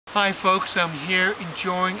Hi folks, I'm here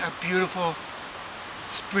enjoying a beautiful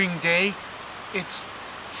spring day. It's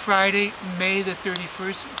Friday, May the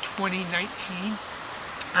 31st, 2019,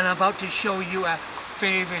 and I'm about to show you a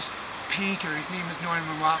famous painter. His name is Norman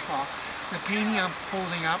Rockwell. The painting I'm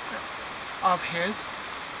holding up of his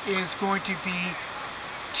is going to be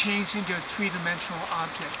changed into a three-dimensional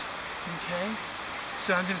object. Okay?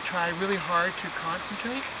 So I'm going to try really hard to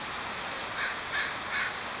concentrate,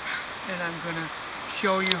 and I'm going to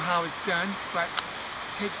show you how it's done, but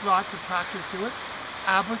it takes lots of practice to it.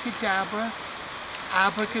 Abracadabra,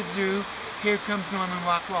 abracazoo, here comes Norman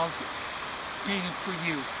Rockwell's painting for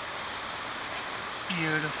you.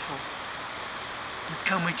 Beautiful. It's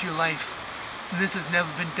coming to life. And this has never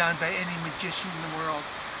been done by any magician in the world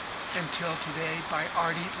until today by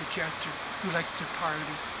Arty The Jester, who likes to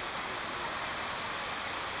party.